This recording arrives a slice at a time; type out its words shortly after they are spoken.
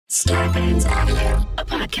Starbane's Audio, a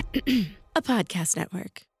podcast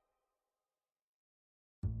network.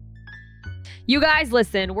 You guys,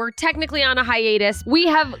 listen, we're technically on a hiatus. We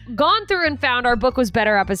have gone through and found our book was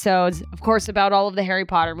better episodes, of course, about all of the Harry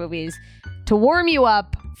Potter movies, to warm you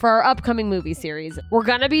up for our upcoming movie series. We're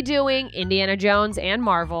going to be doing Indiana Jones and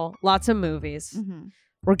Marvel, lots of movies. Mm-hmm.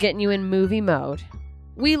 We're getting you in movie mode.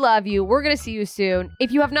 We love you. We're going to see you soon.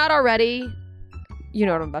 If you have not already, you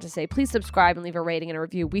know what I'm about to say. Please subscribe and leave a rating and a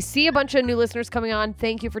review. We see a bunch of new listeners coming on.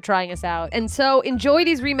 Thank you for trying us out. And so enjoy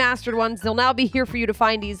these remastered ones. They'll now be here for you to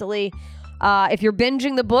find easily. If you're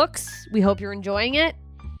binging the books, we hope you're enjoying it.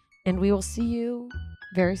 And we will see you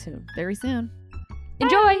very soon. Very soon.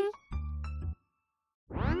 Enjoy.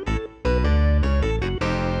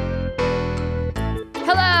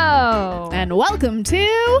 Hello. And welcome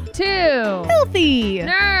to Filthy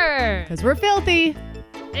Nerd. Because we're filthy.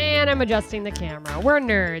 And I'm adjusting the camera. We're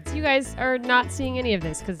nerds. You guys are not seeing any of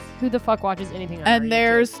this because who the fuck watches anything on And YouTube?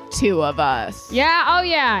 there's two of us. Yeah. Oh,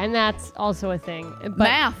 yeah. And that's also a thing.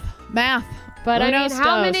 But, Math. But I mean, knows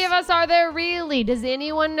how those? many of us are there really? Does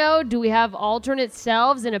anyone know? Do we have alternate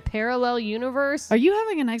selves in a parallel universe? Are you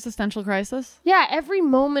having an existential crisis? Yeah, every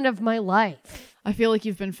moment of my life. I feel like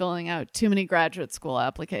you've been filling out too many graduate school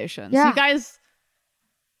applications. Yeah. You guys,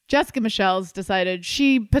 Jessica Michelle's decided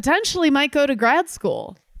she potentially might go to grad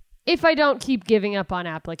school. If I don't keep giving up on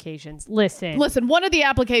applications. Listen, one of the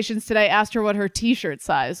applications today asked her what her t-shirt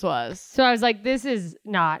size was. So I was like, this is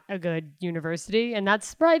not a good university, and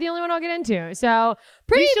that's probably the only one I'll get into. So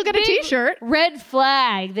pretty least you'll get a big t-shirt. Red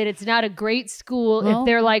flag that it's not a great school Well, if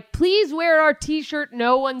they're like, please wear our t-shirt.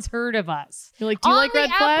 No one's heard of us. You're like, do you like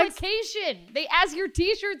red flags? On the application, they ask your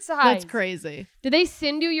t-shirt size. That's crazy. Do they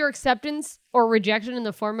send you your acceptance or rejection in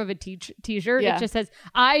the form of a t-shirt? Yeah. It just says,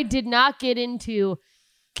 I did not get into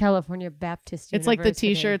California Baptist University. It's like the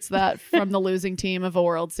t-shirts that from the losing team of a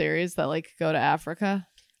World Series that like go to Africa.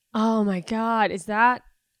 Oh my God. Is that?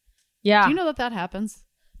 Yeah. Do you know that happens?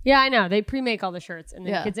 Yeah, I know. They pre-make all the shirts and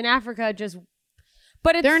then kids in Africa just,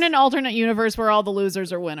 but it's, They're in an alternate universe where all the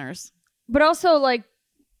losers are winners. But also like,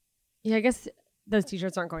 yeah, I guess those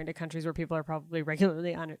t-shirts aren't going to countries where people are probably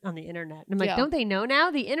regularly on the internet. And I'm like, don't they know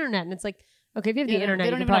now the internet? And it's like, okay, if you have the internet,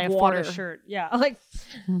 you can probably afford a shirt. Yeah. Like,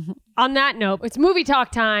 on that note, it's movie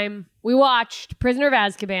talk time. We watched Prisoner of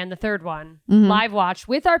Azkaban, the third one, live watch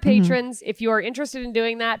with our patrons. If you are interested in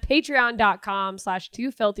doing that,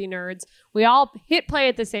 patreon.com/twofilthynerds. We all hit play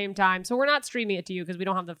at the same time. So we're not streaming it to you because we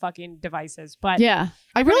don't have the fucking devices. But yeah,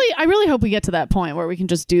 I really hope we get to that point where we can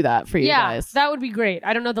just do that for you guys. That would be great.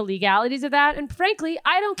 I don't know the legalities of that. And frankly,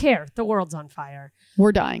 I don't care. The world's on fire.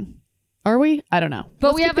 We're dying. Are we? I don't know.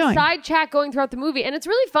 But we have a side chat going throughout the movie, and it's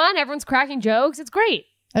really fun. Everyone's cracking jokes. It's great.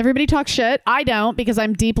 Everybody talks shit. I don't, because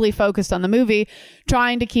I'm deeply focused on the movie,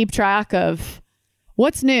 trying to keep track of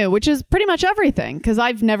what's new, which is pretty much everything, because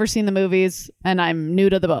I've never seen the movies and I'm new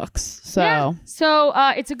to the books. So, yeah. So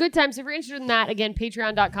it's a good time. So if you're interested in that, again,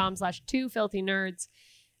 patreon.com/twofilthynerds.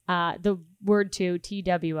 The word two,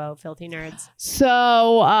 TWO, filthy nerds.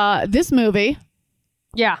 So this movie.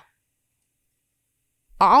 Yeah.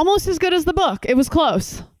 Almost as good as the book. It was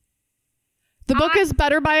close. The book is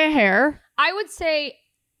better by a hair. I would say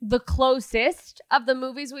the closest of the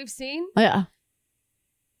movies we've seen. Yeah.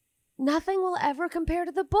 Nothing will ever compare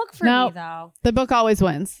to the book for me, though. The book always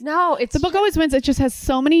wins. No, it's the book always wins. It just has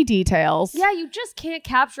so many details. Yeah, you just can't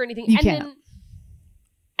capture anything. You can't.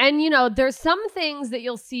 And, you know, there's some things that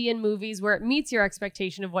you'll see in movies where it meets your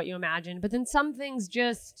expectation of what you imagine, but then some things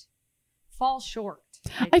just fall short.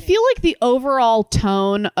 I feel like the overall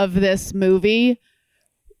tone of this movie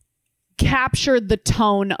captured the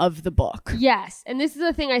tone of the book. Yes. And this is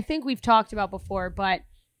the thing I think we've talked about before, but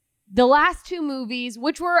the last two movies,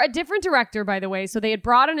 which were a different director, by the way, so they had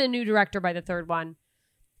brought in a new director by the third one,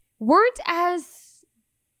 weren't as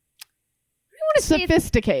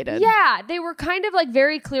sophisticated. Yeah. They were kind of like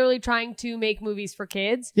very clearly trying to make movies for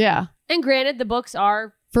kids. Yeah. And granted, the books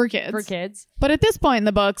are for kids. For kids. But at this point in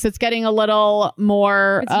the books, it's getting a little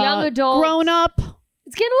more it's young adult, grown up.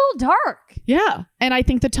 It's getting a little dark. Yeah. And I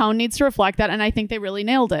think the tone needs to reflect that. And I think they really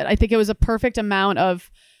nailed it. I think it was a perfect amount of,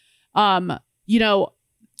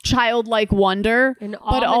 childlike wonder.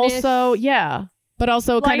 But also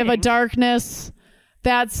kind of a darkness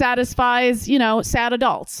that satisfies, sad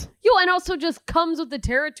adults. And also just comes with the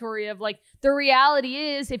territory of like, the reality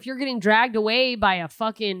is if you're getting dragged away by a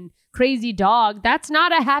fucking crazy dog, that's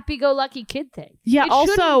not a happy-go-lucky kid thing. Yeah, it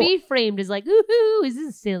also shouldn't be framed as like, ooh, is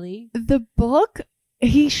this silly? The book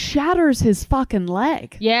he shatters his fucking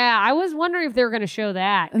leg. Yeah, I was wondering if they were going to show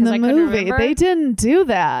that. In the movie, they didn't do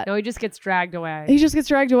that. No, he just gets dragged away. He just gets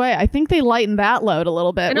dragged away. I think they lightened that load a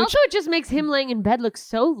little bit. And also it just makes him laying in bed look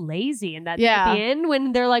so lazy. And at the end,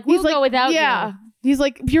 when they're like, we'll he's go without you. He's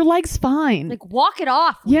like, your leg's fine. Like, walk it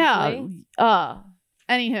off. Leslie. Yeah.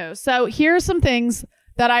 Anywho, so here are some things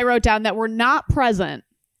that I wrote down that were not present,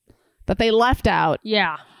 that they left out.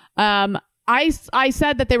 Yeah. I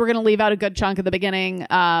said that they were going to leave out a good chunk at the beginning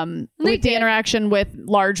with the interaction with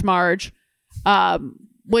Large Marge,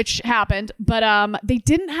 which happened. But they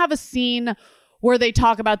didn't have a scene where they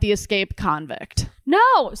talk about the escaped convict.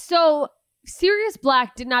 No. So Sirius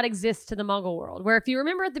Black did not exist to the Muggle world, where if you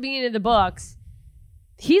remember at the beginning of the books,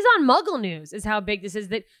 he's on Muggle News is how big this is,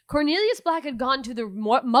 that Cornelius Black had gone to the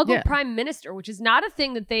Muggle Prime Minister, which is not a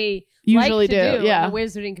thing that they usually do in the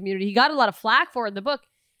wizarding community. He got a lot of flack for it in the book.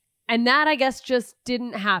 And that, I guess, just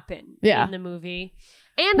didn't happen in the movie.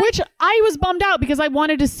 And which I was bummed out because I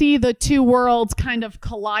wanted to see the two worlds kind of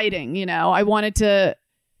colliding, you know. I wanted to...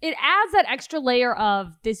 It adds that extra layer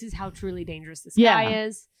of this is how truly dangerous this guy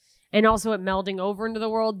is. And also it melding over into the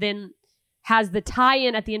world then has the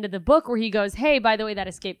tie-in at the end of the book where he goes, hey, by the way, that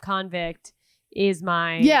escaped convict is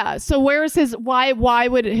my... Yeah, so where is his... Why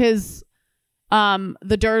would his...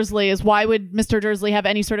 the Dursleys, why would Mr. Dursley have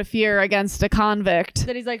any sort of fear against a convict?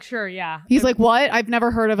 That he's like, sure, yeah. He's like, what? I've never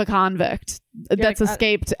heard of a convict that's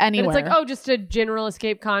escaped anywhere. It's like, oh, just a general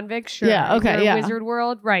escape convict? Sure. Yeah, okay, yeah. Wizard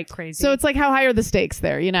world? Right, crazy. So it's like, how high are the stakes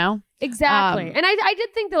there, you know? Exactly. And I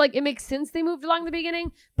did think that, like, it makes sense they moved along the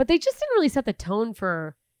beginning, but they just didn't really set the tone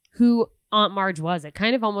for who Aunt Marge was. It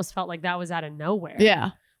kind of almost felt like that was out of nowhere.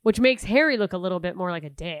 Yeah. Which makes Harry look a little bit more like a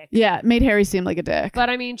dick. Yeah, it made Harry seem like a dick. But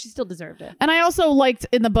I mean, she still deserved it. And I also liked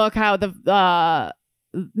in the book how the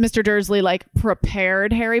Mr. Dursley like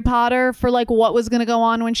prepared Harry Potter for like what was going to go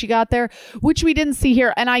on when she got there, which we didn't see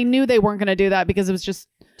here. And I knew they weren't going to do that because it was just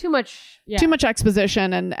too much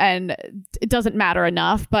exposition and it doesn't matter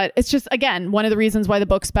enough. But it's just, again, one of the reasons why the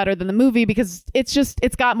book's better than the movie, because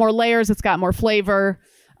it's got more layers, it's got more flavor.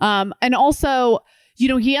 And also, you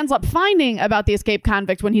know, he ends up finding about the escaped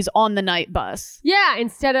convict when he's on the night bus. Yeah,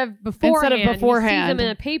 instead of beforehand. He sees him in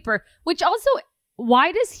a paper, which also,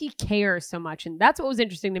 why does he care so much? And that's what was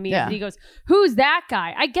interesting to me. Is that he goes, who's that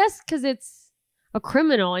guy? I guess because it's a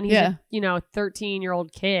criminal and he's a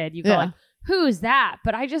 13-year-old kid. You go like, who's that?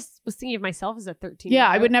 But I just was thinking of myself as a 13-year-old. Yeah,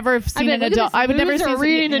 I would never have seen an adult. I would never see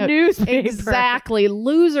reading the newspaper. Exactly.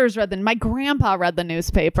 Losers read my grandpa read the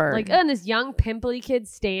newspaper. Like, and this young pimply kid,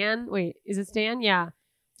 Stan. Wait, is it Stan? Yeah.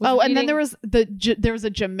 And then there was a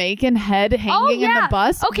Jamaican head hanging in the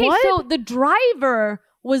bus. Okay, so the driver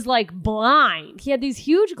was like blind. He had these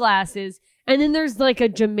huge glasses, and then there's like a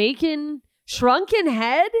Jamaican shrunken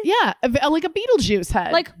head. Yeah, like a Beetlejuice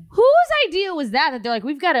head. Like, whose idea was that? That they're like,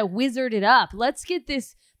 we've got to wizard it up. Let's get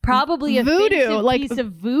this probably a voodoo, piece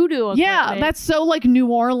of voodoo equipment. Yeah, that's so like New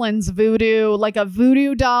Orleans voodoo, like a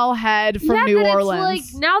voodoo doll head from New Orleans.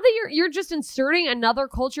 It's like, now that you're just inserting another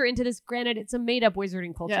culture into this. Granted, it's a made up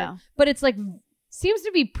wizarding culture, but it's like seems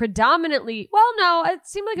to be predominantly. Well, no, it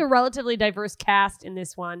seemed like a relatively diverse cast in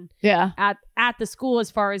this one. Yeah, at the school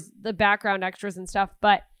as far as the background extras and stuff,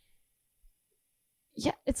 but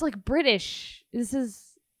yeah, it's like British. This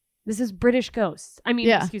is British ghosts. I mean,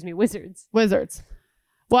 excuse me, wizards.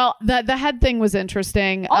 Well, the head thing was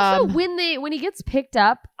interesting. Also, when he gets picked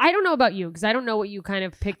up, I don't know about you because I don't know what you kind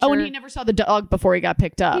of picture. Oh, and he never saw the dog before he got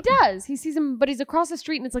picked up. He does. He sees him, but he's across the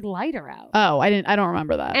street and it's like lighter out. Oh, I don't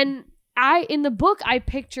remember that. And in the book, I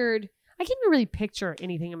can't even really picture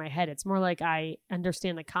anything in my head. It's more like I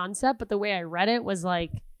understand the concept, but the way I read it was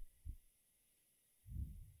like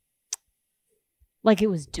it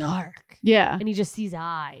was dark. Yeah. And he just sees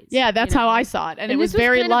eyes. Yeah, that's how I saw it. And it was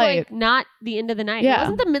very light. Like not the end of the night. Yeah. It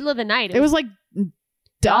wasn't the middle of the night. It was like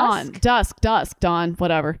dusk, dawn,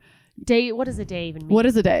 whatever. Day. What does a day even mean? What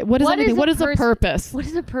is a day? What is anything? What is a purpose? What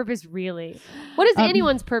is a purpose really? What is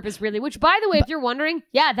anyone's purpose really? Which, by the way, if you're wondering,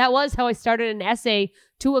 that was how I started an essay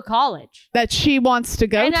to a college. That she wants to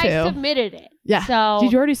go to. And I submitted it. Yeah. So,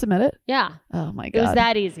 did you already submit it? Yeah. Oh my God. It was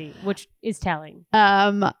that easy, which is telling.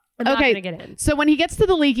 I'm not gonna get in. So when he gets to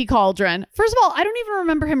the Leaky Cauldron, first of all, I don't even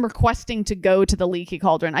remember him requesting to go to the Leaky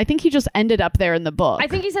Cauldron. I think he just ended up there in the book. I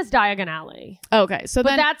think he says Diagon Alley. Okay, so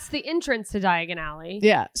but that's the entrance to Diagon Alley.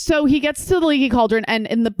 Yeah. So he gets to the Leaky Cauldron, and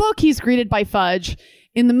in the book, he's greeted by Fudge.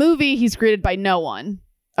 In the movie, he's greeted by no one.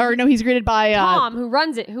 Or no, he's greeted by Tom, who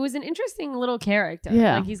runs it, who is an interesting little character.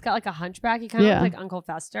 Yeah. Like he's got like a hunchback. He kind of looks like Uncle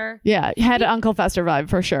Fester. Yeah, he had an Uncle Fester vibe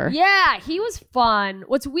for sure. Yeah, he was fun.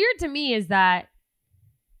 What's weird to me is that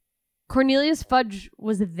Cornelius Fudge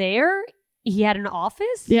was there he had an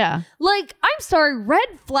office? Yeah. Like, I'm sorry,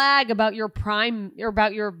 red flag about your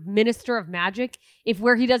minister of magic if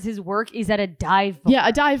where he does his work is at a dive bar. Yeah,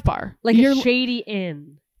 a dive bar. Like a shady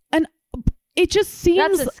inn. And it just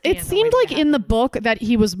seems, it seemed like in the book that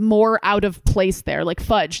he was more out of place there. Like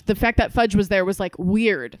Fudge. The fact that Fudge was there was like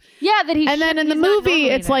weird. Yeah, that and then in the movie,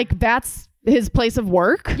 it's there. Like that's his place of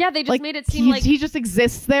work. Yeah, they just like, made it seem like he just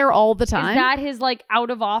exists there all the time. Is that his like out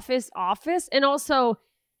of office? And also,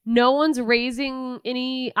 no one's raising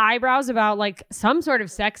any eyebrows about like some sort of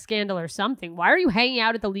sex scandal or something. Why are you hanging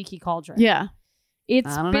out at the Leaky Cauldron? Yeah.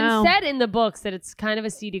 It's been said in the books that it's kind of a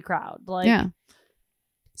seedy crowd. Like, yeah.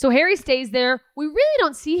 So Harry stays there. We really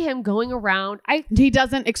don't see him going around. He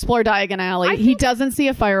doesn't explore Diagon Alley. He doesn't see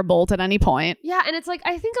a firebolt at any point. Yeah, and it's like,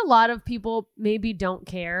 I think a lot of people maybe don't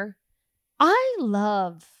care. I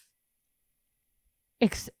love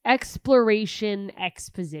exploration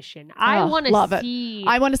exposition. I want to see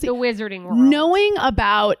the wizarding world. Knowing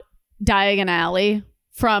about Diagon Alley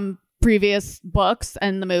from previous books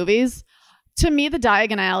and the movies, to me, the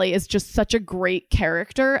Diagon Alley is just such a great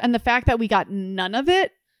character. And the fact that we got none of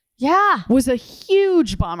it was a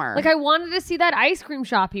huge bummer. Like, I wanted to see that ice cream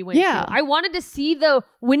shop he went to. I wanted to see the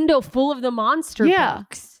window full of the monster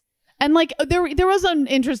books. And like there was an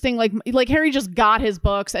interesting like Harry just got his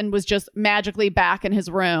books and was just magically back in his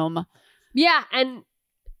room. Yeah, and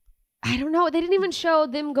I don't know. They didn't even show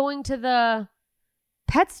them going to the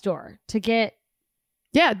pet store to get.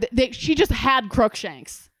 Yeah, she just had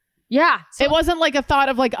Crookshanks. Yeah, so it wasn't like a thought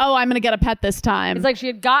of like, oh, I'm gonna get a pet this time. It's like she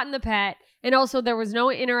had gotten the pet, and also there was no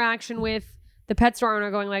interaction with the pet store owner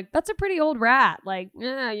going like, "That's a pretty old rat. Like,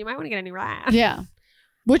 yeah, you might want to get a new rat." Yeah.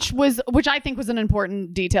 Which I think was an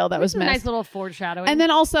important detail that was missed. A nice little foreshadowing. And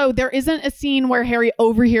then also there isn't a scene where Harry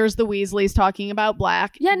overhears the Weasleys talking about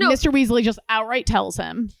Black. Yeah, no. Mr. Weasley just outright tells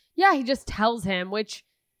him. Yeah, he just tells him, which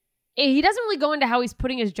he doesn't really go into how he's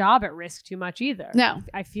putting his job at risk too much either. No.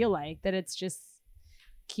 I feel like that it's just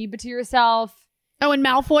keep it to yourself. Oh, and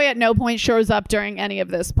Malfoy at no point shows up during any of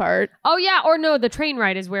this part. Oh, yeah. Or no, the train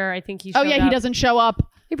ride is where I think he showed up. Oh, yeah, he doesn't show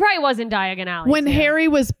up. He probably was in Diagon Alley. When Harry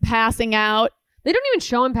was passing out. They don't even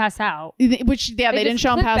show him pass out. Which, yeah, they didn't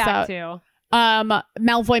show him pass out.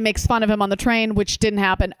 Malfoy makes fun of him on the train, which didn't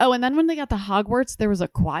happen. Oh, and then when they got to Hogwarts, there was a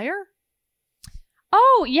choir?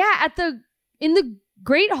 Oh, yeah, in the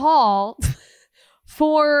Great Hall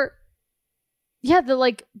for, the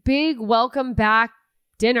like big welcome back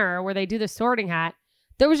dinner where they do the Sorting Hat.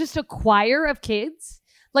 There was just a choir of kids.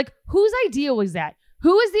 Like, whose idea was that?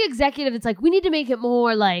 Who is the executive that's like, we need to make it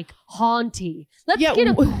more like haunty. Let's get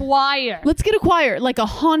a choir. Let's get a choir, like a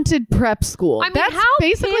haunted prep school. I mean, that's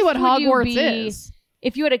basically what Hogwarts is.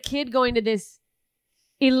 If you had a kid going to this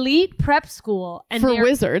elite prep school and for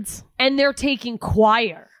wizards, and they're taking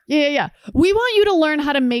choir. Yeah. We want you to learn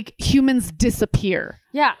how to make humans disappear.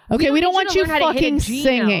 Yeah. Okay, we don't want you fucking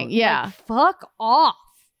singing. Yeah. Like, fuck off.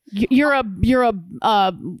 You're a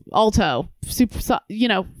alto. Super,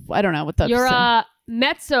 I don't know what that's. You're a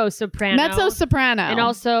mezzo soprano. And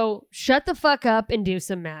also shut the fuck up and do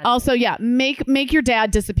some magic. Also, yeah, make your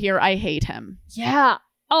dad disappear. I hate him. Yeah.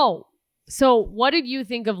 Oh, so what did you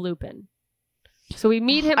think of Lupin? So we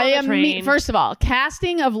meet him on the train. First of all,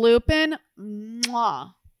 casting of Lupin.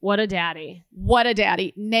 Mwah. What a daddy.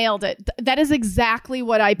 Nailed it. That is exactly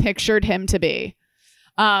what I pictured him to be.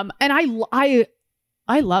 And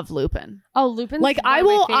I love Lupin. Oh, Lupin! Like I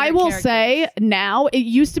will say now, it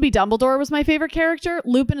used to be Dumbledore was my favorite character.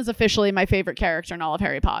 Lupin is officially my favorite character in all of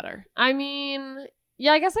Harry Potter. I mean,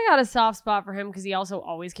 yeah, I guess I got a soft spot for him because he also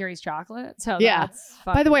always carries chocolate. So yeah.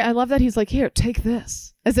 By the way, I love that he's like, here, take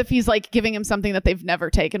this, as if he's like giving him something that they've never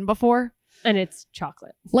taken before. And it's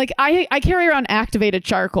chocolate. Like I carry around activated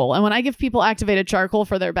charcoal, and when I give people activated charcoal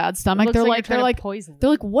for their bad stomach, they're like poison. They're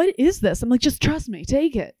like, what is this? I'm like, just trust me,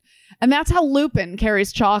 take it. And that's how Lupin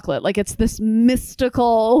carries chocolate. Like it's this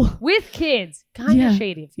mystical with kids, kind of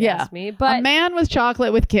shady if you ask me. But a man with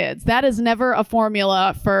chocolate with kids. That is never a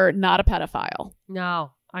formula for not a pedophile.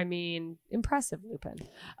 No, I mean impressive, Lupin.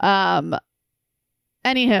 Anywho,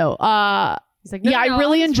 he's like, I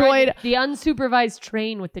really enjoyed the unsupervised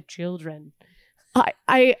train with the children.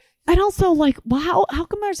 And also, like, wow, how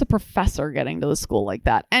come there's a professor getting to the school like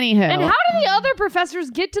that? Anywho. And how do the other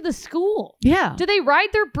professors get to the school? Yeah. Do they ride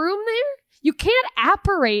their broom there? You can't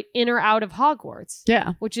apparate in or out of Hogwarts.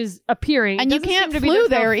 Yeah. Which is appearing. And you can't flew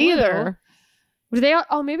there either. Do they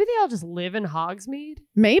all, maybe they all just live in Hogsmeade?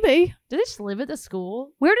 Maybe. Do they just live at the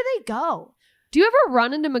school? Where do they go? Do you ever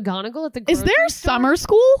run into McGonagall at the grocery Is there store? summer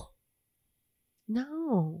school?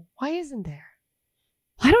 No. Why isn't there?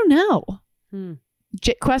 I don't know.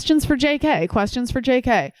 Questions for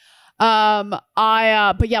JK.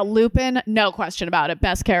 But yeah, Lupin, no question about it.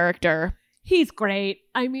 Best character. He's great.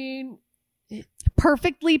 I mean,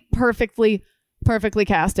 Perfectly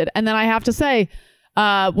casted. And then I have to say,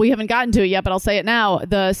 we haven't gotten to it yet, but I'll say it now.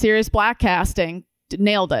 The Sirius Black casting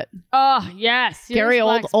nailed it. oh yes, Gary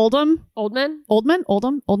Black's- Oldman,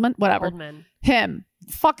 whatever. Oldman. Him,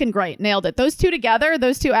 fucking great, nailed it. Those two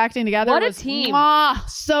acting together. What a was, team.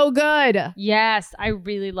 So good. Yes, I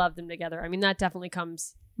really love them together. I mean, that definitely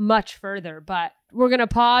comes much further. But we're gonna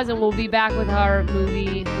pause and we'll be back with our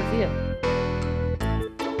movie review.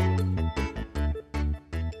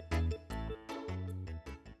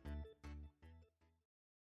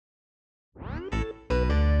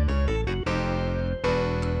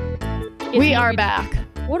 We are back.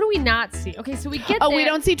 What do we not see? Okay, so we get Oh, there. we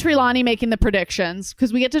don't see Trelawney making the predictions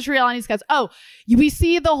because we get to Trelawney's guys. Oh, we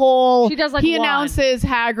see the whole. She does, like, he one. announces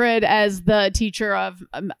Hagrid as the teacher of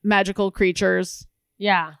magical creatures.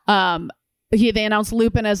 Yeah. They announce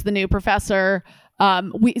Lupin as the new professor.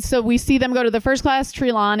 We see them go to the first class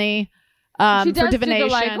Trelawney She does for divination. do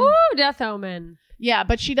the, like, ooh, Death Omen. Yeah,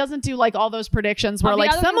 but she doesn't do like all those predictions where The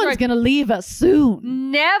like other ones someone's are like- gonna leave us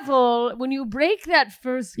soon. Neville, when you break that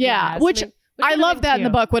first Yeah, glass, which I would've love been that in the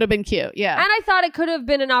cute. book. Would have been cute. Yeah. And I thought it could have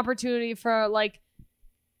been an opportunity for like,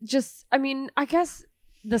 just, I mean, I guess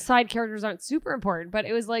the side characters aren't super important, but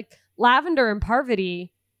it was like Lavender and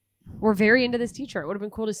Parvati were very into this teacher. It would have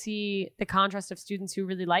been cool to see the contrast of students who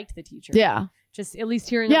really liked the teacher. Yeah. Just at least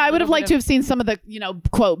hearing. Yeah, a I would have little liked bit to have seen some of the,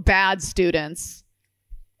 quote, bad students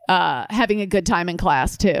having a good time in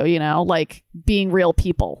class too, like being real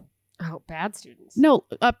people. Oh, bad students. No,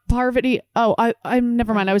 Parvati. Oh, I'm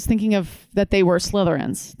never mind. I was thinking of that they were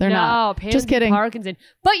Slytherins. They're not. Pansy Just kidding. Parkinson.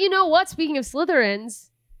 But you know what? Speaking of Slytherins,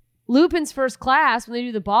 Lupin's first class, when they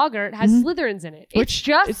do the Boggart, has Mhm. Slytherins in it. Which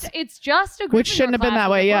It's just a Gryffindor which shouldn't have been class that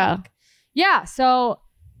in way, the yeah. book. Yeah, so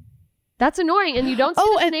that's annoying. And you don't see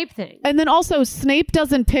the and- Snape thing. And then also Snape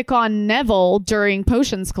doesn't pick on Neville during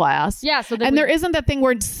potions class. Yeah, so then And there isn't that thing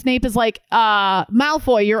where Snape is like,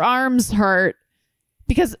 Malfoy, your arm's hurt.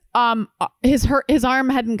 Because his arm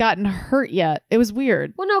hadn't gotten hurt yet. It was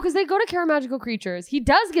weird. Well, no, because they go to Care Magical Creatures. He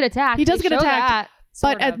does get attacked. He does They get show attacked, that, But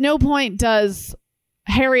sort at of. no point does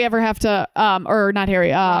Harry ever have to, or not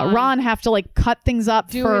Harry, Ron have to like cut things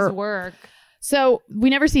up do for his work. So we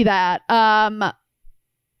never see that.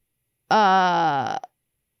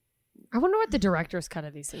 I wonder what the director's cut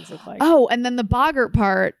of these things look like. Oh, and then the Boggart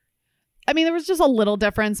part. I mean, there was just a little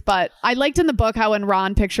difference, but I liked in the book how when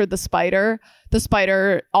Ron pictured the spider,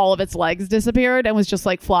 all of its legs disappeared and was just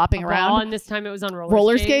like flopping A around. ball, and this time it was on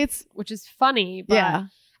Roller skates? which is funny. But, Yeah.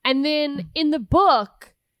 And then in the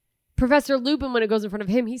book, Professor Lupin, when it goes in front of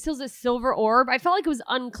him, he steals a silver orb. I felt like it was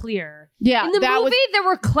unclear. Yeah. In the that movie, there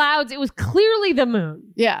were clouds. It was clearly the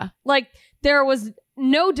moon. Yeah. Like, there was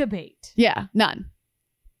no debate. Yeah. None.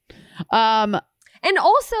 And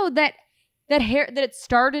also that it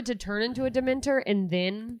started to turn into a Dementor, and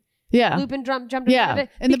then Yeah. Lupin jumped in front of Yeah. it.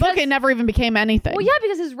 In the book, Because- it never even became anything. Well, yeah,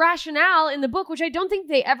 because his rationale in the book, which I don't think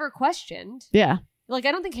they ever questioned, Yeah. like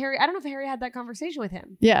I don't know if Harry had that conversation with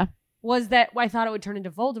him, Yeah. was that I thought it would turn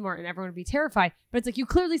into Voldemort and everyone would be terrified. But it's like you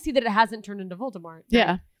clearly see that it hasn't turned into Voldemort.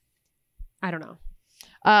 Yeah. I don't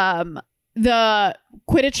know. The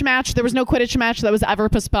Quidditch match, there was no Quidditch match that was ever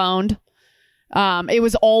postponed. It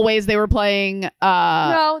was always they were playing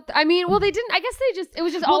No, I mean, well, they didn't. I guess it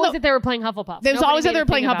was just Well, always no. that they were playing Hufflepuff. There was Nobody always that made they a were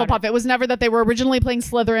playing thing about Hufflepuff. It was never that they were originally playing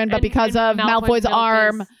Slytherin, but because of Malfoy's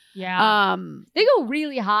arm. belt is- Yeah. They go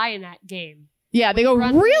really high in that game. Yeah, they go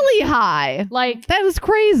Run- really high. Like, That was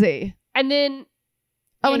crazy. and then.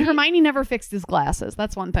 Oh, yeah, and he- Hermione never fixed his glasses.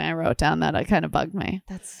 That's one thing I wrote down that kind of bugged me.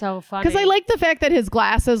 That's so funny. Because I like the fact that his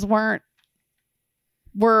glasses weren't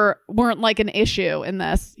like an issue in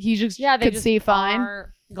this. He just they could just see fine.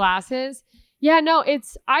 are glasses. Yeah, no,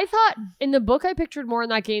 I thought in the book I pictured more in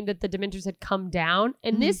that game that the Dementors had come down.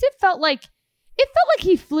 And Mm-hmm. this, it felt like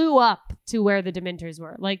he flew up to where the Dementors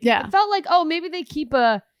were. Like, Yeah. it felt like, oh, maybe they keep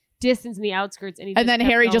a distance in the outskirts. And And then kept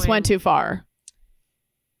Harry just going. went too far.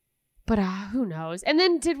 But who knows? And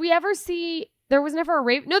then did we ever see? There was never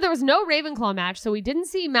a No, there was no Ravenclaw match, so we didn't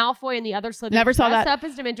see Malfoy and the other Slytherins Never saw dressed that. up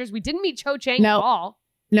as Dementors. We didn't meet Cho Chang No. at all.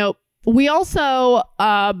 Nope. We also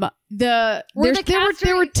there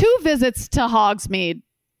were two visits to Hogsmeade.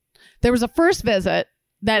 There was a first visit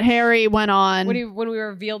that Harry went on When we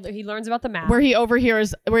revealed that he learns about the map. where he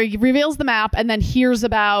reveals the map and then hears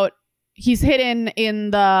about he's hidden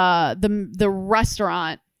in the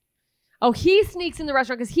restaurant. Oh, he sneaks in the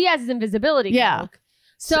restaurant because he has his invisibility Yeah. cloak.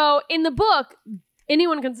 So in the book,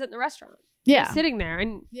 anyone can sit in the restaurant. Yeah. He's sitting there,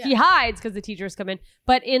 and Yeah. he hides because the teachers come in.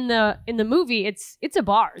 But in the movie, it's a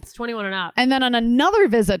bar. It's 21 and up. And then on another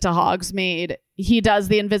visit to Hogsmeade, he does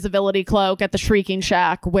the invisibility cloak at the Shrieking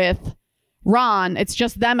Shack with Ron. It's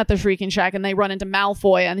just them at the Shrieking Shack, and they run into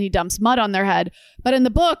Malfoy, and he dumps mud on their head. But in the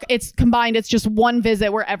book, it's combined. It's just one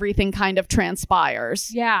visit where everything kind of transpires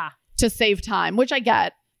Yeah. to save time, which I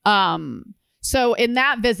get. So in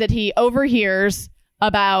that visit, he overhears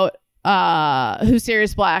about who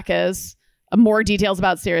Sirius Black is, more details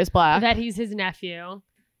about Sirius Black. That he's his nephew.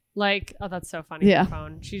 Like, oh, that's so funny. Yeah. On the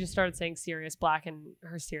phone. She just started saying Sirius Black, and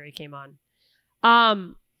her Siri came on.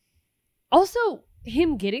 Also,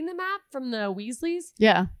 him getting the map from the Weasleys.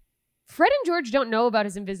 Yeah. Fred and George don't know about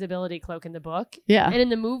his invisibility cloak in the book. Yeah. And in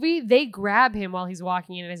the movie, they grab him while he's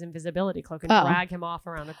walking in his invisibility cloak and drag him off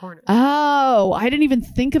around the corner. Oh, I didn't even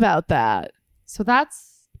think about that. So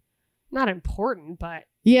that's not important, but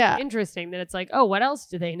Yeah. interesting that it's like, oh, what else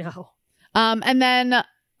do they know? And then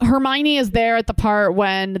Hermione is there at the part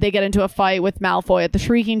when they get into a fight with Malfoy at the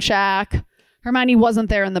Shrieking Shack. Hermione wasn't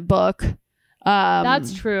there in the book.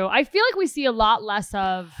 That's true. I feel like we see a lot less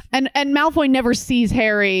of... And Malfoy never sees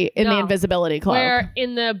Harry in the No. invisibility cloak. Where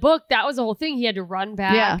in the book, that was the whole thing. He had to run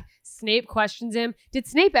back. Yeah. Snape questions him. Did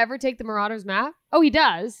Snape ever take the Marauders map? Oh, he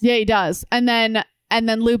does. Yeah, he does. And then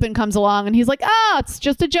Lupin comes along and he's like, it's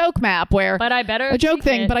just a joke map where But I better a joke take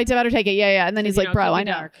thing, it, but I better take it. Yeah. And then he's 'cause, like, bro, keep I me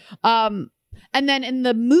know. dark. And then in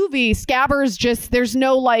the movie, Scabbers there's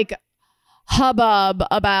no like hubbub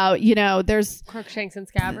about, there's, Crookshanks and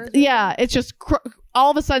Scabbers. yeah, it's just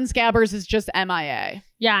all of a sudden Scabbers is just MIA.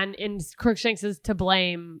 Yeah, and Crookshanks is to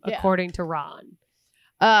blame Yeah. according to Ron,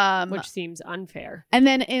 which seems unfair. And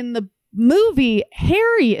then in the movie,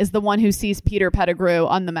 Harry is the one who sees Peter Pettigrew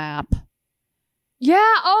on the map. Yeah,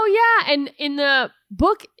 oh yeah. And in the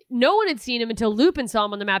book, no one had seen him until Lupin saw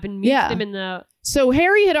him on the map and meets him in the... So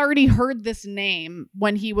Harry had already heard this name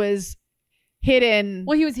when he was hidden.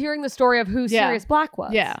 Well, he was hearing the story of who Sirius Black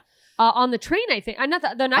was. Yeah. On the train, I think. Not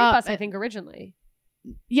the night bus, I think, originally.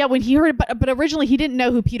 Yeah, when he heard it, but originally he didn't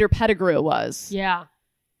know who Peter Pettigrew was. Yeah.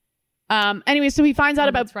 Anyway, so he finds out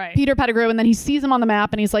about that's right. Peter Pettigrew, and then he sees him on the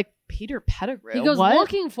map, and he's like, Peter Pettigrew? He goes what?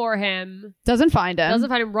 looking for him. Doesn't find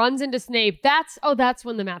him. Runs into Snape. That's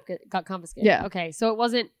when the map got confiscated. Yeah. Okay, so it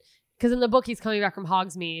wasn't... Because in the book, he's coming back from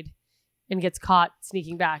Hogsmeade and gets caught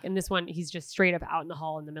sneaking back. And this one, he's just straight up out in the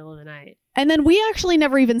hall in the middle of the night. And then we actually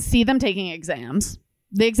never even see them taking exams.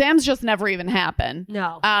 The exams just never even happen.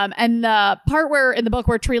 No. And the part where in the book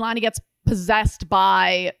where Trelawney gets possessed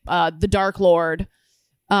by the Dark Lord,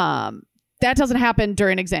 that doesn't happen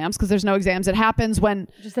during exams because there's no exams. It happens when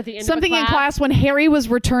Just at the end something of a in class when Harry was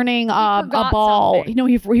returning a forgot ball. something.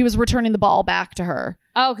 He was returning the ball back to her.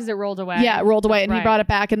 Oh, because it rolled away. Yeah, it rolled away, That's and he right. brought it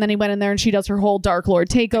back, and then he went in there, and she does her whole Dark Lord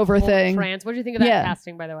takeover Whole thing. Trance. What did you think of that Yeah.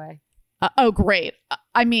 casting, by the way? Oh, great!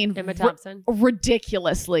 I mean, Emma Thompson.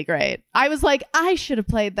 ridiculously great. I was like, I should have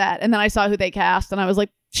played that, and then I saw who they cast, and I was like,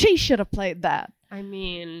 she should have played that, I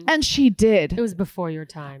mean, and she did. it was before your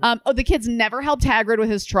time. The kids never helped Hagrid with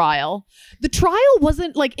his trial. The trial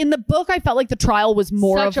wasn't like in the book. I felt like the trial was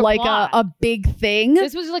more Such of a like plot. a big thing.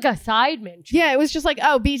 This was like a side mention. Yeah, it was just like,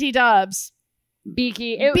 oh, BT Dubs.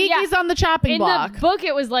 Beaky. Beaky's on the chopping In block. the book,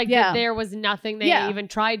 it was like Yeah. that there was nothing they Yeah. even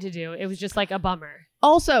tried to do. It was just like a bummer.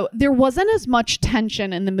 Also, there wasn't as much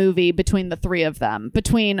tension in the movie between the three of them,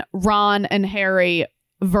 between Ron and Harry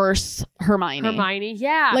versus Hermione.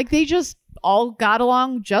 Yeah. Like they just all got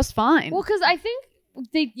along just fine. Well, because I think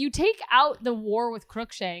you take out the war with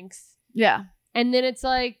Crookshanks, Yeah. and then it's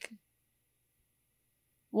like,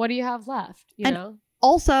 what do you have left? You And- know?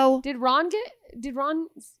 Also, Did Ron's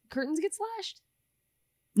curtains get slashed?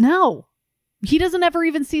 no. He doesn't ever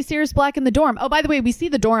even see Sirius Black in the dorm. Oh, by the way, we see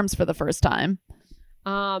the dorms for the first time.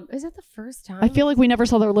 Is that the first time? I feel like we never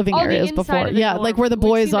saw their living the areas inside before. of the Yeah, dorm. like where the We've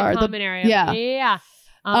boys seen are. The common area. Yeah. Yeah.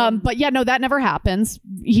 But yeah, no, that never happens.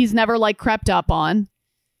 He's never like crept up on.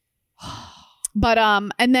 But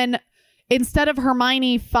and then instead of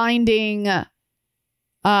Hermione finding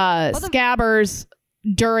Scabbers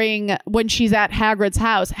during when she's at Hagrid's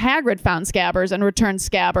house, Hagrid found Scabbers and returned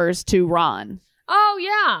Scabbers to Ron. Oh,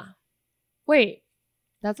 yeah. Wait,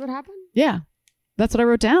 that's what happened? Yeah. That's what I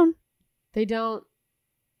wrote down. They don't.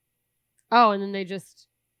 Oh, and then they just.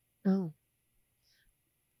 Oh.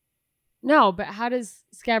 No, but how does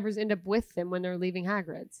Scabbers end up with them when they're leaving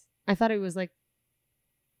Hagrid's? I thought it was like.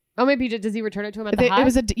 Oh, maybe does he return it to him at the hut? It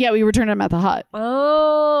was we returned him at the hut.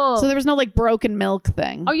 Oh. So there was no like broken milk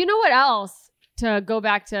thing. Oh, you know what else? To go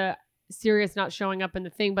back to Sirius not showing up in the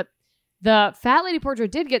thing, but the fat lady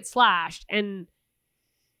portrait did get slashed, and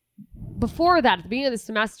before that, at the beginning of the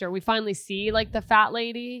semester, we finally see like the fat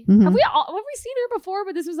lady. Mhm. Have we seen her before?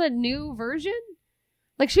 But this was a new version.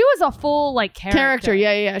 Like she was a full like character.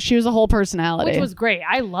 Yeah. She was a whole personality. Which was great.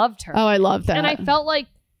 I loved her. Oh, I love that. And I felt like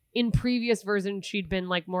in previous versions, she'd been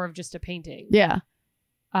like more of just a painting. Yeah.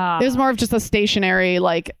 It was more of just a stationary,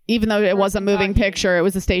 like, even though it was a moving talking. picture, it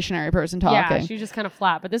was a stationary person talking. Yeah, she was just kind of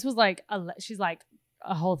flat. But this was like, she's like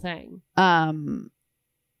a whole thing. Anywho,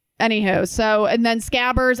 so, and then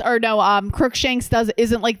Crookshanks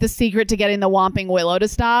isn't like the secret to getting the Whomping Willow to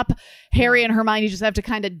stop. Harry and Hermione just have to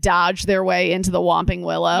kind of dodge their way into the Whomping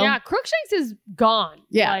Willow. Yeah, Crookshanks is gone.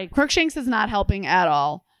 Yeah, like, Crookshanks is not helping at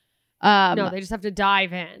all. no, they just have to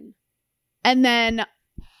dive in. And then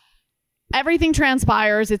everything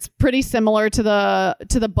transpires. It's pretty similar to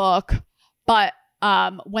the book, but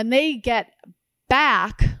when they get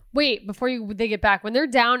back, wait, before they get back, when they're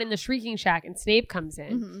down in the Shrieking Shack and Snape comes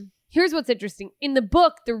in, here's what's interesting. In the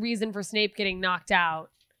book, the reason for Snape getting knocked out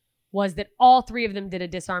was that all three of them did a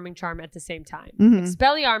disarming charm at the same time.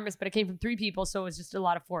 Expelliarmus, but it came from three people, so it was just a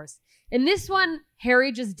lot of force. In this one,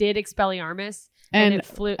 Harry just did Expelliarmus and it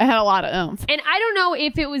flew. It had a lot of oomph. And I don't know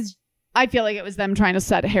if it was... I feel like it was them trying to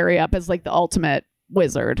set Harry up as like the ultimate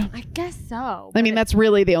wizard. I guess so. I mean, that's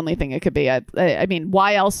really the only thing it could be. I mean,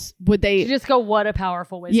 why else would they... You just go, what a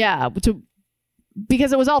powerful wizard. Yeah,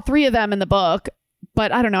 because it was all three of them in the book.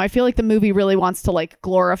 But I don't know. I feel like the movie really wants to like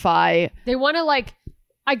glorify... They want to like...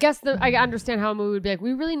 I guess I understand how a movie would be like,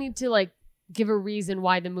 we really need to like give a reason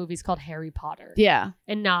why the movie's called Harry Potter. Yeah.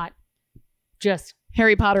 And not just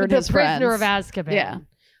Harry Potter and his friends. The Prisoner of Azkaban. Yeah.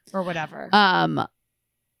 Or whatever.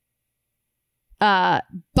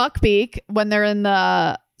 Buckbeak, when they're in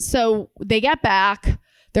so they get back,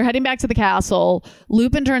 they're heading back to the castle.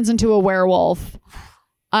 Lupin turns into a werewolf.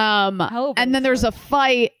 And then there's a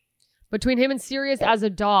fight between him and Sirius as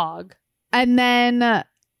a dog. And then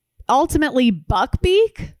ultimately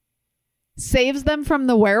Buckbeak saves them from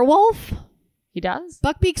the werewolf. He does?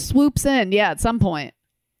 Buckbeak swoops in, at some point.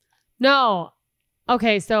 No.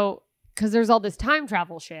 Okay, so because there's all this time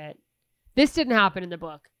travel shit. This didn't happen in the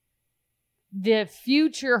book. The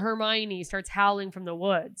future Hermione starts howling from the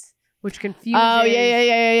woods, which confuses... Oh,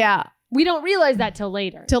 yeah. We don't realize that till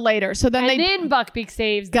later. So then Buckbeak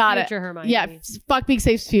saves future Hermione. Yeah, Buckbeak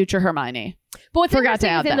saves future Hermione. But what's interesting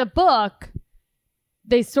is in the book,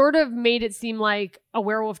 they sort of made it seem like a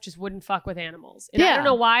werewolf just wouldn't fuck with animals. And I don't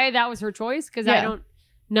know why that was her choice, because I don't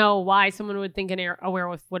know why someone would think a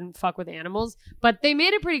werewolf wouldn't fuck with animals. But they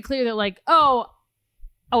made it pretty clear that like, oh,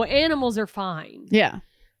 animals are fine. Yeah.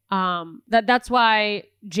 That's why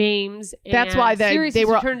James and Sirius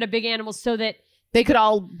were turned into big animals so that they could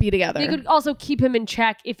all be together. They could also keep him in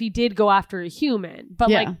check if he did go after a human. But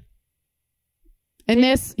like in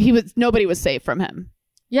this, nobody was safe from him.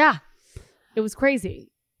 Yeah. It was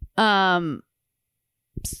crazy. There's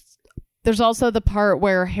also the part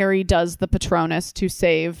where Harry does the Patronus to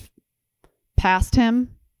save past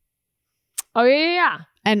him. Oh yeah.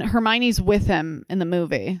 And Hermione's with him in the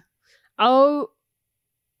movie. Oh,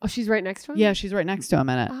 she's right next to him? Yeah, she's right next to him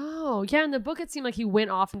in it. Oh, yeah. In the book, it seemed like he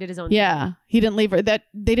went off and did his own thing. Yeah, he didn't leave her. They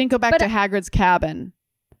didn't go back to Hagrid's cabin.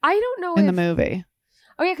 I don't know in the movie.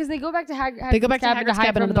 Oh, yeah, because they go back to Hagrid's cabin. They go back to Hagrid's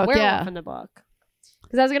cabin in the book, in the book.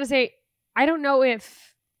 Because I was going to say, I don't know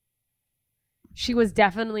if she was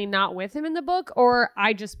definitely not with him in the book, or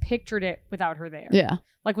I just pictured it without her there. Yeah.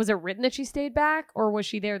 Like, was it written that she stayed back, or was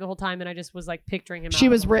she there the whole time and I just was like picturing him? She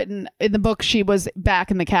was written in the book. She was back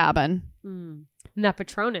in the cabin. And that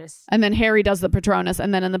Patronus. And then Harry does the Patronus,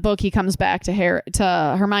 and then in the book he comes back to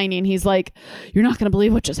Hermione, and he's like, "You're not going to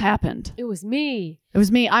believe what just happened. It was me. It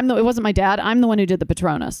was me. It wasn't my dad. I'm the one who did the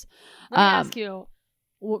Patronus." Let me ask you,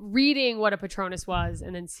 reading what a Patronus was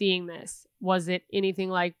and then seeing this, was it anything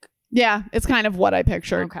like? Yeah, it's kind of what I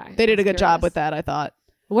pictured. Okay, they did a good job with that, I thought.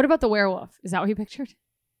 What about the werewolf? Is that what he pictured?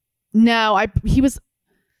 No, he was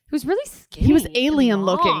really skinny. He was alien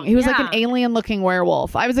looking. He was like an alien looking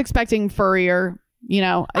werewolf. I was expecting furrier,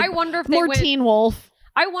 I wonder if more teen wolf.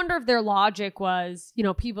 I wonder if their logic was,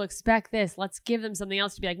 people expect this. Let's give them something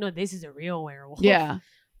else to be like, no, this is a real werewolf. Yeah.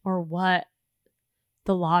 Or what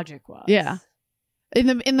the logic was. Yeah.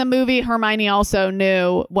 In the movie, Hermione also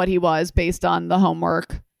knew what he was based on the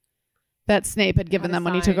homework that Snape had given them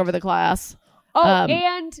when he took over the class. Oh,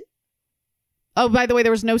 and... Oh, by the way,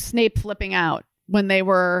 there was no Snape flipping out when they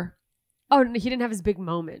were... Oh, he didn't have his big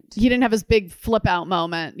moment. He didn't have his big flip out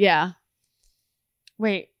moment. Yeah.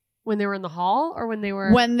 Wait, when they were in the hall or when they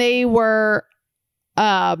were... When they were...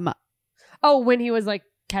 Oh, when he was like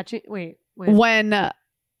catching... Wait. When they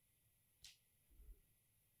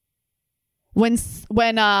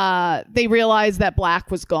realized that Black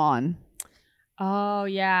was gone. Oh,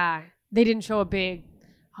 yeah. They didn't show a big,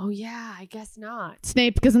 oh yeah, I guess not.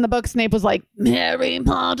 Snape, because in the book, Snape was like, Harry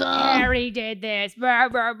Potter. Harry did this. Brr,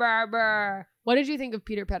 brr, brr, brr. What did you think of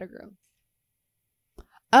Peter Pettigrew?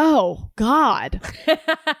 Oh, God.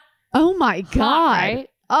 Oh, my God. Hot, right?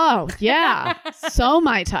 Oh, yeah. So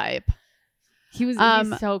my type. He's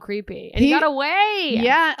so creepy. And he got away.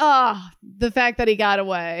 Yeah. Oh, the fact that he got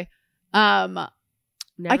away. Never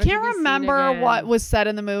I to can't be seen remember again. what was said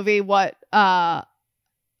in the movie, what Dumbledore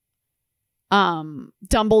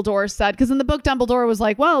said. Because in the book, Dumbledore was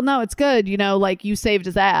like, well, no, it's good. You know, like you saved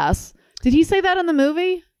his ass. Did he say that in the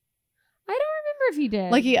movie? I don't remember if he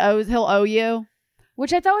did. Like he'll owe you?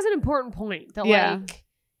 Which I thought was an important point. That like,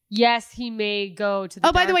 yes, he may go to the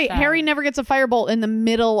Oh, by the dark way, side. Harry never gets a firebolt in the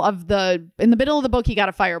middle of the book. He got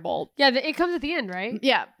a firebolt. Yeah, it comes at the end, right?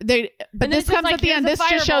 Yeah, but And this it's just comes like, at the here's end. a This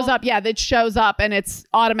just shows firebolt. up. Yeah, it shows up, and it's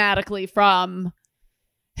automatically from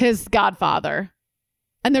his godfather.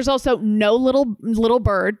 And there's also no little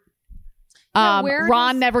bird. Yeah, where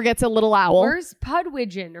Ron does- never gets a little owl. Where's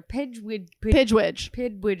Pudwidgeon or Pidgewid? Pidgewidge.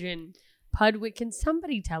 Pidwidgeon. Pudwid. Can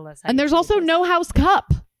somebody tell us? how And you there's say also this? no house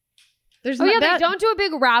cup. There's Oh no, yeah, that, they don't do a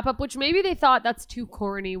big wrap up, which maybe they thought that's too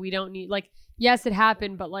corny. We don't need like, yes, it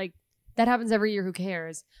happened, but like that happens every year. Who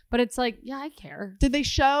cares? But it's like, yeah, I care. Did they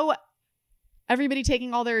show everybody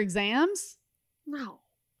taking all their exams? No,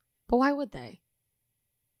 but why would they?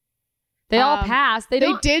 They all passed. They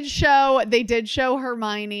don't. did show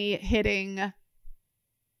Hermione hitting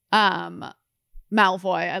Malfoy.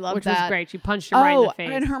 I love Which that. was great. She punched him right in the face.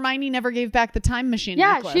 And Hermione never gave back the time machine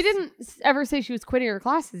yeah, necklace. she didn't ever say she was quitting her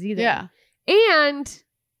classes either. Yeah. And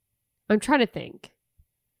I'm trying to think.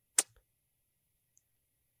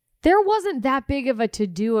 There wasn't that big of a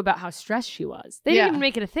to-do about how stressed she was. They didn't even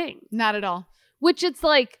make it a thing. Not at all. Which it's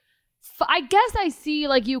like, I guess I see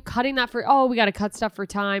like you cutting that for, oh, we got to cut stuff for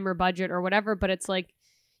time or budget or whatever. But it's like,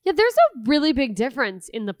 yeah, there's a really big difference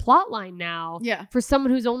in the plot line now. Yeah. For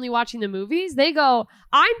someone who's only watching the movies, they go,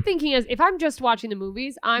 I'm thinking as if I'm just watching the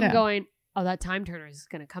movies, I'm going, oh, that time turner is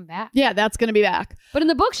going to come back. Yeah, that's going to be back. But in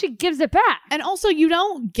the book, she gives it back. And also, you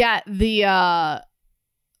don't get the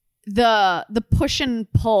push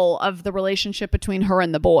and pull of the relationship between her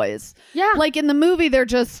and the boys. Yeah. Like in the movie, they're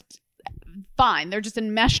just fine. They're just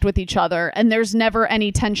enmeshed with each other, and there's never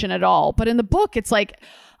any tension at all. But in the book, it's like,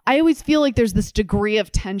 I always feel like there's this degree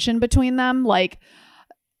of tension between them. Like,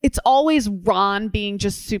 it's always Ron being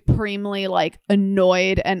just supremely like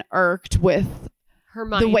annoyed and irked with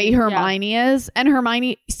Hermione, the way Hermione is. And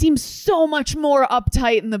Hermione seems so much more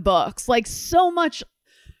uptight in the books. Like, so much.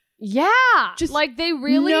 Yeah. Just like they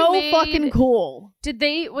really no made, fucking cool.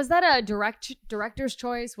 was that a director's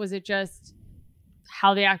choice? Was it just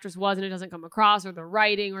how the actress was and it doesn't come across, or the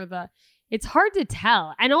writing, or it's hard to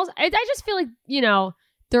tell. And also, I just feel like,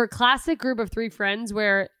 they're a classic group of three friends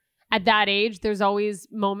where at that age, there's always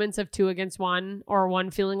moments of 2 against 1 or one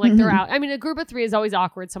feeling like they're out. I mean, a group of 3 is always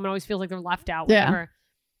awkward. Someone always feels like they're left out, whatever. Yeah.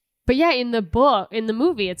 But yeah, in the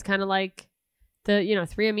movie, it's kind of like the,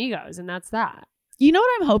 3 amigos, and that's that. You know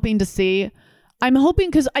what I'm hoping to see? I'm hoping,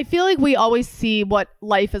 because I feel like we always see what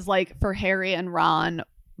life is like for Harry and Ron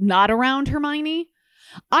not around Hermione.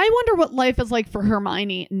 I wonder what life is like for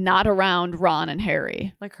Hermione not around Ron and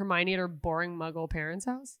Harry. Like Hermione at her boring muggle parents'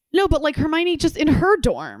 house? No, but like Hermione just in her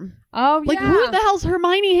dorm. Oh, like, yeah. who the hell's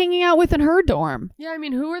Hermione hanging out with in her dorm? Yeah, I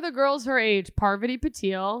mean, who are the girls her age? Parvati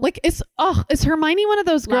Patil. Like, is Hermione one of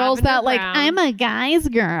those girls Lavender that like, Brown. I'm a guy's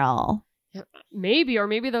girl? Maybe, or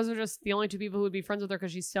maybe those are just the only 2 people who would be friends with her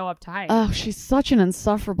because she's so uptight. Oh, she's such an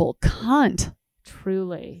insufferable cunt.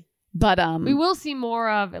 Truly. But we will see more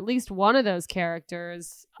of at least one of those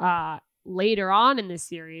characters later on in this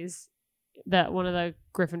series, that one of the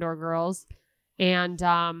Gryffindor girls. And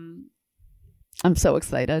I'm so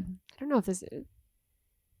excited. I don't know if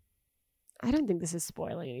I don't think this is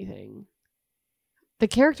spoiling anything. The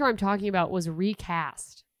character I'm talking about was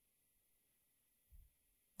recast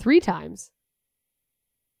 3 times.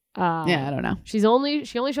 Yeah, I don't know. She only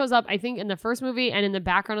shows up, I think, in the first movie and in the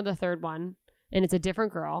background of the third one. And it's a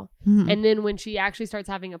different girl. Mm-hmm. And then when she actually starts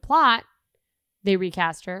having a plot, they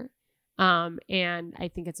recast her. And I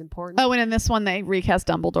think it's important. Oh, and in this one, they recast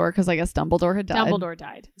Dumbledore because I guess Dumbledore had died. Dumbledore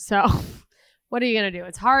died. So what are you going to do?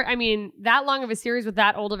 It's hard. I mean, that long of a series with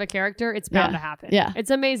that old of a character, it's bound to happen. Yeah.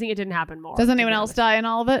 It's amazing it didn't happen more. Does anyone else die in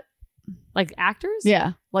all of it? Like actors?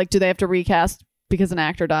 Yeah. Like, do they have to recast because an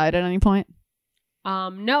actor died at any point?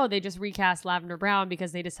 No, they just recast Lavender Brown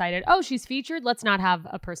because they decided, oh, she's featured. Let's not have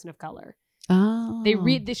a person of color. Oh. They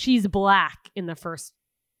read that she's black in the first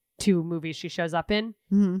 2 movies she shows up in.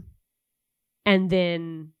 Mm-hmm. And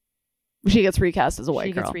then She gets recast as a white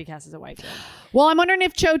She girl. gets recast as a white girl. Well, I'm wondering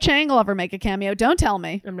if Cho Chang will ever make a cameo. Don't tell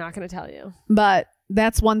me. I'm not going to tell you. But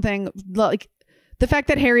that's one thing. Like the fact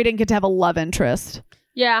that Harry didn't get to have a love interest.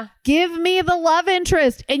 Yeah. Give me the love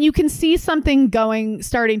interest. And you can see something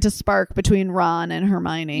starting to spark between Ron and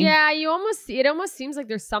Hermione. Yeah, it almost seems like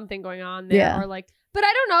there's something going on there. Yeah. Or like, but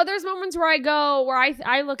I don't know. There's moments where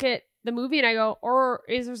I look at the movie and I go, or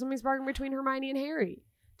is there something sparking between Hermione and Harry?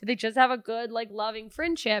 Do they just have a good, like, loving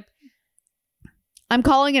friendship? I'm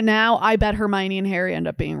calling it now. I bet Hermione and Harry end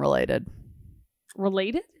up being related.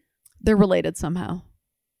 Related? They're related somehow.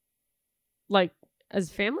 Like, as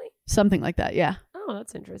family? Something like that. Yeah. Oh,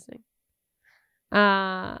 that's interesting.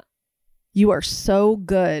 You are so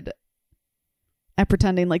good at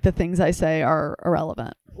pretending like the things I say are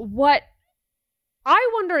irrelevant. What I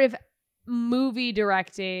wonder if movie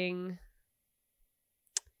directing,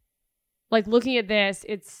 like looking at this,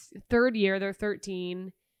 it's third year, they're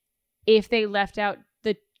 13. If they left out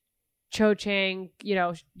the Cho Chang, you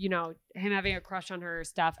know, him having a crush on her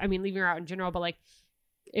stuff. I mean, leaving her out in general, but like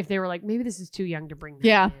if they were like, maybe this is too young to bring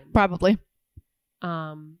them in. Probably.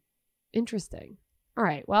 Interesting. All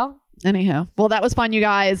right. Well, anyhow. Well, that was fun, you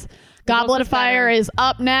guys. Goblet of Fire is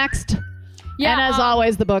up next. Yeah. And as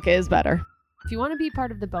always, the book is better. If you want to be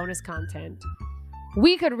part of the bonus content,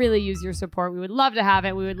 we could really use your support. We would love to have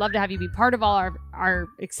it. We would love to have you be part of all our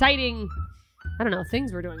exciting, I don't know,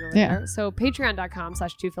 things we're doing over there. So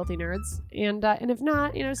patreon.com/twofilthynerds. And if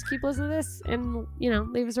not, just keep listening to this and,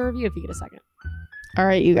 leave us a review if you get a second. All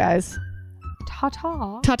right, you guys.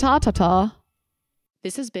 Ta-ta. Ta-ta, ta-ta.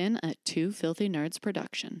 This has been a Two Filthy Nerds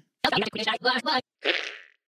production.